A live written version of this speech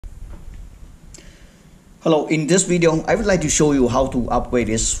Hello, in this video, I would like to show you how to upgrade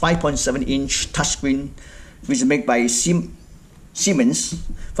this 5.7-inch touchscreen which is made by Siemens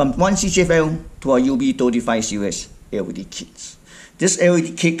from 1 CFL to a UB35 series LED kit. This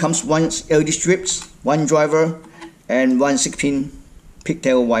LED kit comes with 1 LED strips, 1 driver, and 1 16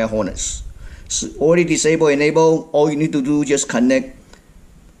 pigtail wire harness. So already disabled, enable, all you need to do is just connect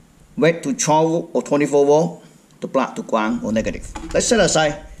red to 12 or 24 volt, the black to ground or negative. Let's set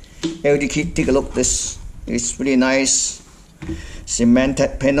aside LED kit. Take a look. This is really nice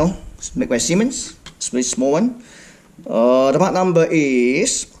Simatic Panel. It's made by Siemens. It's a very small one. The part number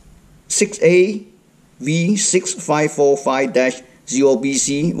is 6A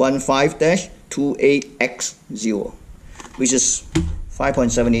V6545-0BC15-28X0, which is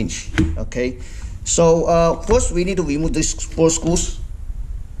 5.7 inch. Okay, so first we need to remove these 4 screws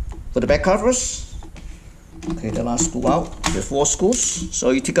for the back covers. Okay, the last screw out, the 4 screws. So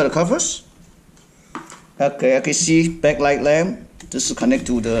you take out the covers. Okay, I can see backlight lamp. This is connect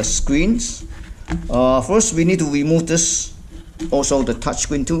to the screens. First we need to remove this, also the touch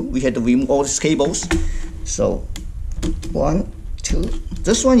screen too. We had to remove all these cables. So 1, 2.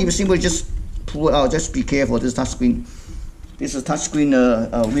 This one you simply just pull it out. Just be careful. This touch screen. This is touch screen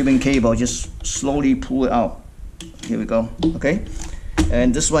ribbon cable. Just slowly pull it out. Here we go. Okay,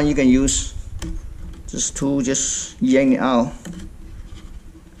 and this one you can use this tool. Just yank it out.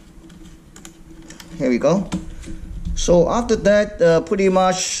 Here we go. So after that, pretty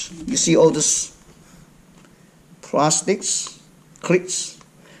much you see all this plastics clips.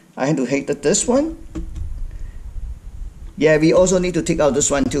 I had to hate this one. Yeah, we also need to take out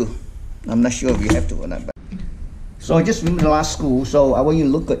this one too. I'm not sure if you have to or not. But so I just remove the last screw. So I want you to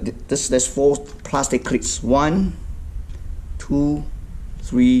look at this. There's 4 plastic clips. 1, 2,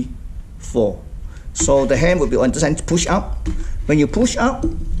 3, 4. So the hand will be on this hand. Push up. When you push up,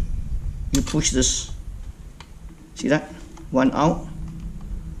 you push this. See that? 1 out.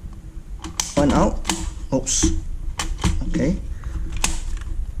 1 out. Oops. Okay.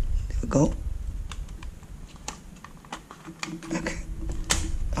 There we go. Okay.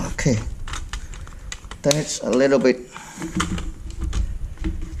 Okay. That's a little bit.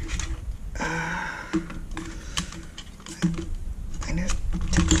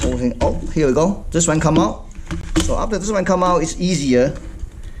 Oh, here we go. This one come out. So after this one come out, it's easier.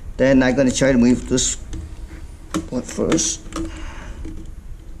 Then I'm gonna try to move this one first.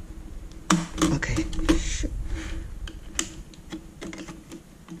 Okay.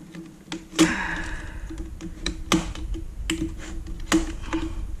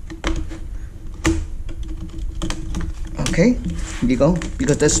 Okay, here you go.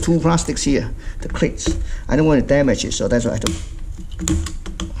 Because there's 2 plastics here, the clips. I don't want to damage it, so that's why I do.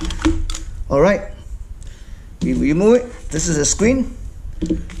 Alright, we remove it. This is the screen.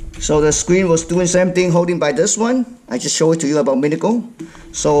 So the screen was doing the same thing, holding by this one. I just showed it to you about a minute ago.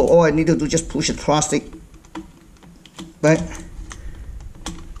 So all I need to do is just push the plastic back.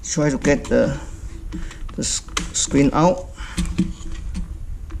 Try to get the screen out.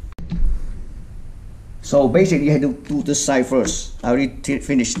 So basically you have to do this side first. I already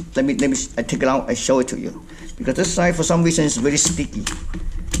finished. Let me I take it out and show it to you. Because this side for some reason is very sticky.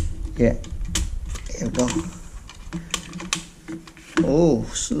 Yeah. Here we go. Oh,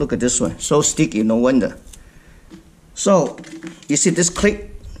 look at this one. So sticky, no wonder. So you see this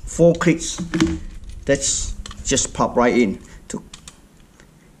clip, 4 clips. That's just pop right in to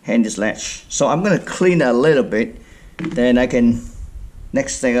hand this latch. So I'm gonna clean it a little bit. Then I can,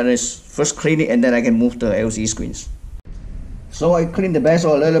 next thing is first clean it and then I can move the LCD screens. So I clean the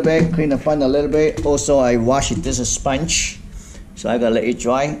bezel a little bit, clean the front a little bit. Also I wash it. This is sponge. So I gotta let it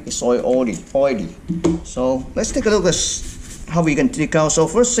dry. It's oily. So let's take a look at how we can take out. So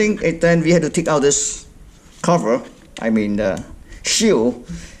first thing, then we have to take out this cover. I mean the shield.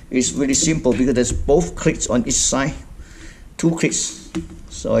 It's really simple because there's both clips on each side. 2 clips.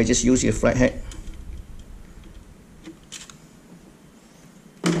 So I just use your flathead.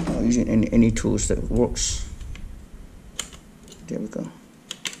 I'm using any tools that works. There we go.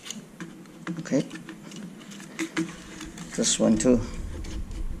 Okay. This one too.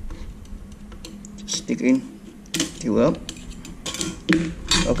 Just stick in. Two up.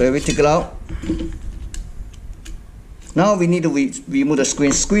 Okay, we take it out. Now we need to remove the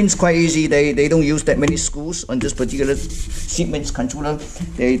screen. Screen's quite easy. They don't use that many screws on this particular Siemens controller.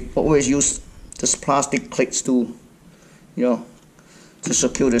 They always use this plastic clips to, you know, to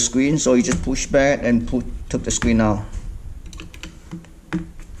secure the screen. So you just push back and took the screen out.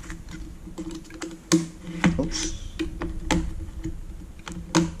 Oops.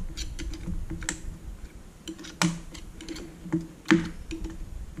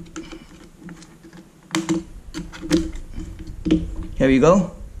 Here we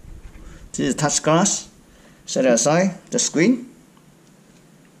go. This is touch glass. Set it aside, the screen.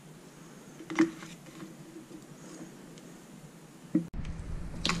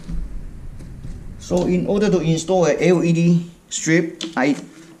 So in order to install a LED strip, I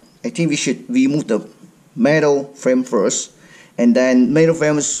think we should remove the metal frame first, and then metal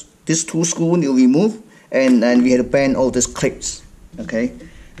frames, these two screws you remove, and then we have to bend all these clips. Okay,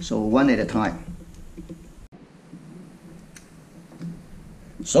 so one at a time.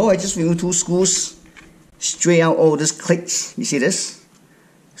 So I just remove two screws, straight out all these clips. You see this?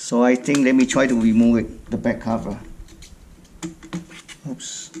 So I think let me try to remove it, the back cover.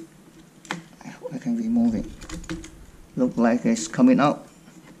 Oops. I hope I can remove it. Look like it's coming out.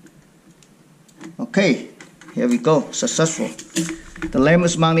 Okay, here we go, successful. The lamp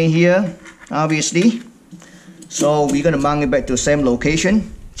is mounted here, obviously. So we're gonna mount it back to the same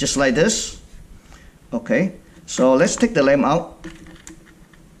location, just like this. Okay, so let's take the lamp out.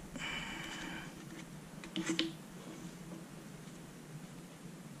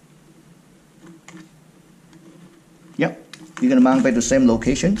 Yep, we're gonna mount back to the same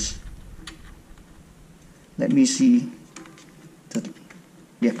locations. Let me see.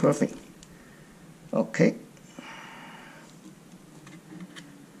 Yeah, perfect. Okay.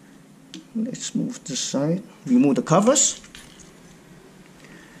 Let's move this side. Remove the covers.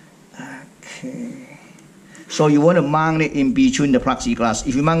 Okay. So you want to mount it in between the plexiglass.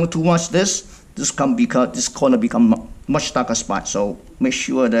 If you mount too much this corner become much darker spot. So make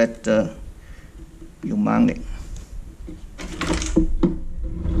sure that you mount it.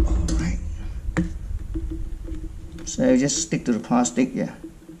 Alright. So just stick to the plastic, yeah.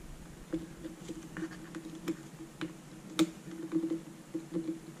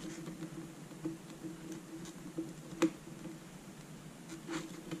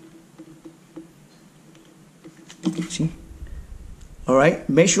 See? Alright,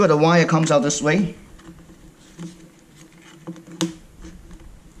 make sure the wire comes out this way.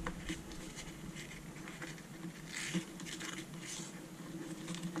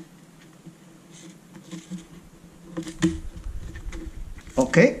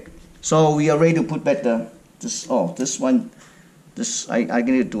 Okay, so we are ready to put back this one. I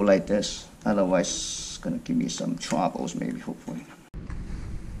need to do like this, otherwise it's gonna give me some troubles maybe, hopefully.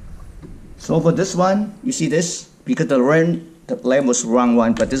 So for this one, you see this, because the lamp was round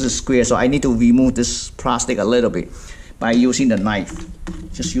one, but this is square, so I need to remove this plastic a little bit by using the knife.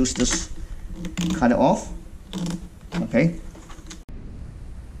 Just use this, cut it off. Okay.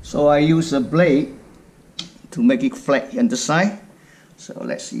 So I use a blade to make it flat on the side. So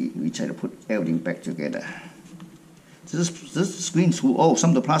let's see, we try to put everything back together. This screen too old. Some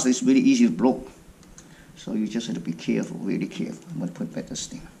of the plastic is really easy to blow. So you just have to be careful, really careful. I'm going to put back this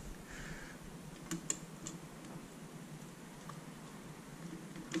thing.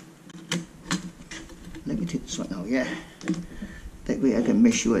 Let me take this one out, yeah. That way I can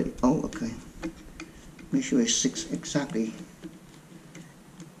make sure it, oh, okay. Make sure it's 6 exactly.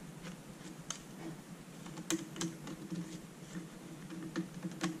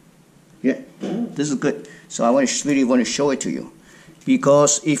 Yeah, this is good. So I really want to show it to you,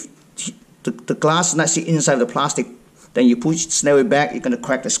 because if the glass is not sit inside the plastic, then you snap it back, you're gonna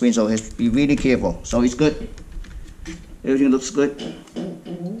crack the screen. So be really careful. So it's good. Everything looks good.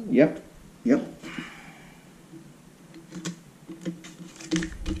 Yep.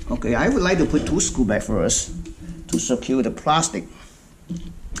 Okay, I would like to put 2 screws back first to secure the plastic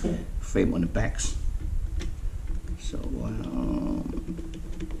frame on the backs. So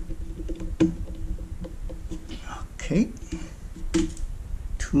okay,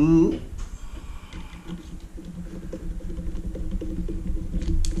 2.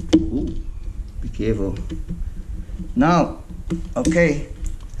 Ooh, be careful. Now, okay,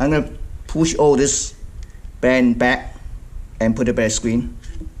 I'm gonna push all this band back and put it back screen.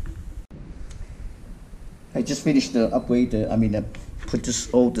 I just finished the upgrade. Put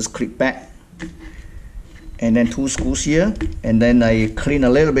all this clip back, and then 2 screws here, and then I clean a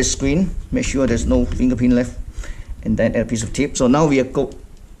little bit screen, make sure there's no fingerprint left, and then add a piece of tape. So now we are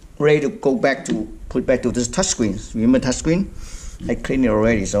ready to go back to put back to this touch screen. Remember touch screen? I cleaned it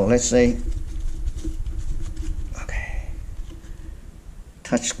already. So let's say, okay,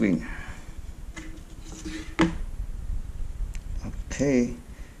 touch screen. Okay.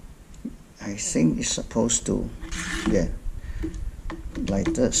 I think it's supposed to, yeah,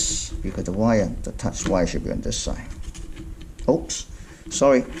 like this, because the touch wire should be on this side. Oops,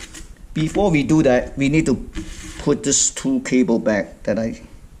 sorry. Before we do that, we need to put this 2 cable back that I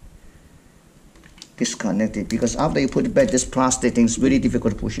disconnected, because after you put it back, this plastic thing is really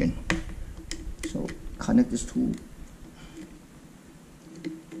difficult to push in. So connect this to.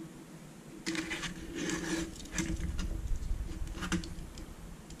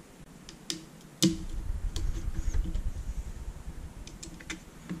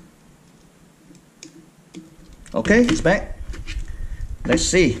 Okay, it's back. Let's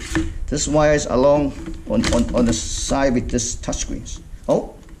see. This wire is along on the side with this touchscreens.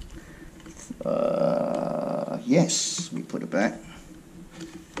 Oh, yes, we put it back.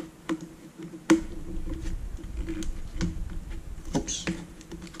 Oops,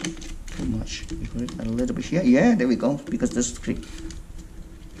 too much. We put it a little bit here. Yeah, there we go. Because this click.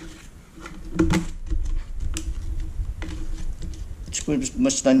 It's pretty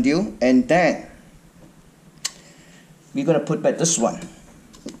much done deal, and then we're gonna put back this one.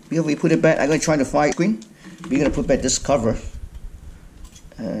 Before we put it back, I'm gonna try to find screen. We're gonna put back this cover.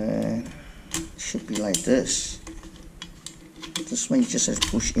 Should be like this. This one you just have to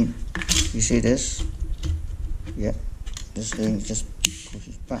push in. You see this? Yeah. This thing just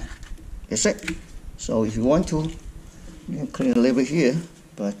pushes back. That's it. So if you want to, you can clean a little bit here,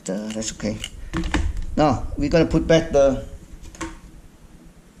 but that's okay. Now we're gonna put back the.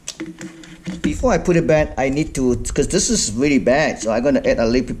 Before I put it back, I need to, because this is really bad, so I'm gonna add a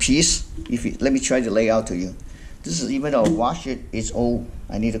little piece. Let me try to lay out to you. This is, even though I wash it, it's old.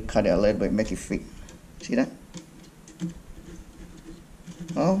 I need to cut it a little bit, make it fit. See that?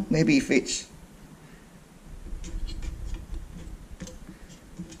 Oh, maybe it fits.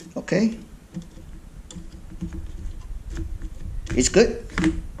 Okay. It's good.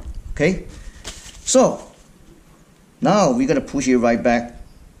 Okay. So now we're gonna push it right back.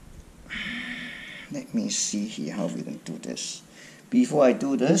 Let me see here how we're going to do this. Before I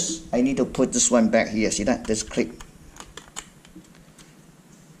do this, I need to put this one back here. See that? This clip.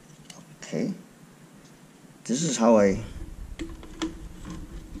 Okay. This is how I...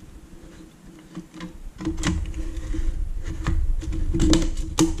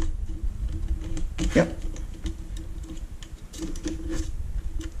 Yep.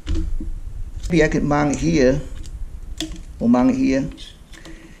 Maybe I could mount it here. Or mount it here.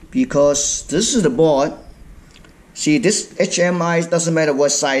 Because this is the board. See, this HMI, doesn't matter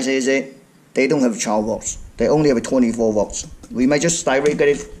what size is it, they don't have 12 volts. They only have 24 volts. We might just directly get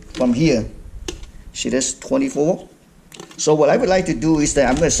it from here. See this 24 volt? So what I would like to do is that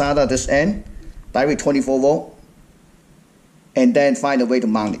I'm going to solder out this end, direct 24 volt, and then find a way to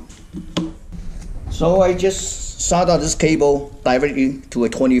mount it. So I just solder this cable directly to a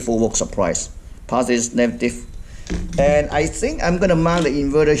 24 volt supply. Positive, negative. And I think I'm going to mount the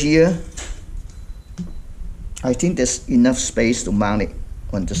inverter here. I think there's enough space to mount it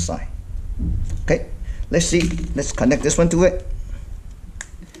on this side. Okay, let's see. Let's connect this one to it.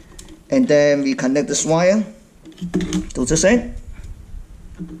 And then we connect this wire to this end.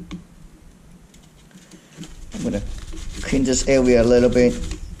 I'm going to clean this area a little bit,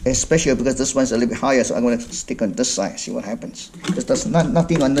 especially because this one's a little bit higher, so I'm going to stick on this side, see what happens. Because there's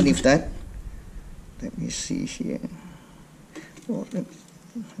nothing underneath that. Let me see here. Oh, let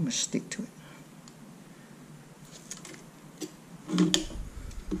me stick to it.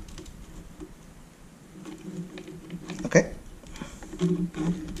 Okay.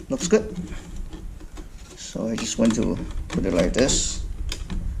 Looks good. So I just want to put it like this.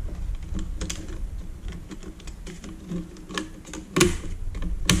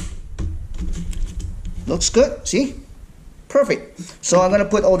 Looks good, see? Perfect. So I'm going to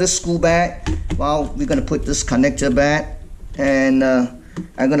put all this screw back. Well, we're going to put this connector back. And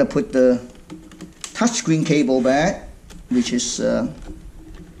I'm going to put the touchscreen cable back, which is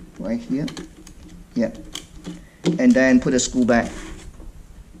right here. Yeah. And then put the screw back.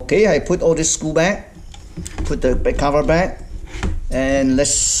 Okay, I put all this screw back. Put the back cover back. And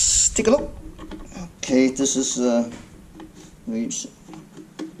let's take a look. Okay, this is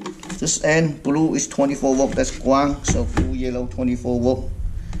this end blue is 24 volt, that's ground, so blue yellow 24 volt,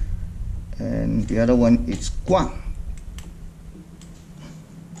 and the other one is ground.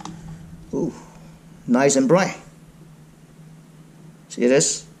 Ooh, nice and bright. See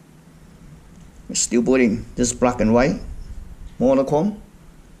this? It's still putting this black and white monochrome,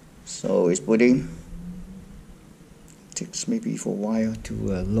 so it's putting. Takes maybe for a while to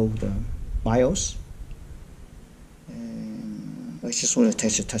load the BIOS. I just want to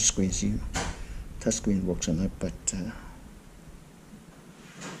test the touchscreen, see touchscreen works or not, but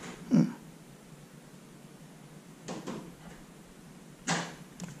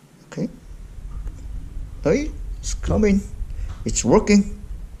okay. Hey, it's coming. It's working.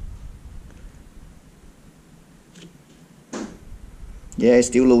 Yeah, it's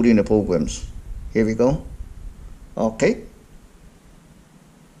still loading the programs. Here we go. Okay.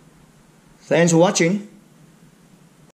 Thanks for watching.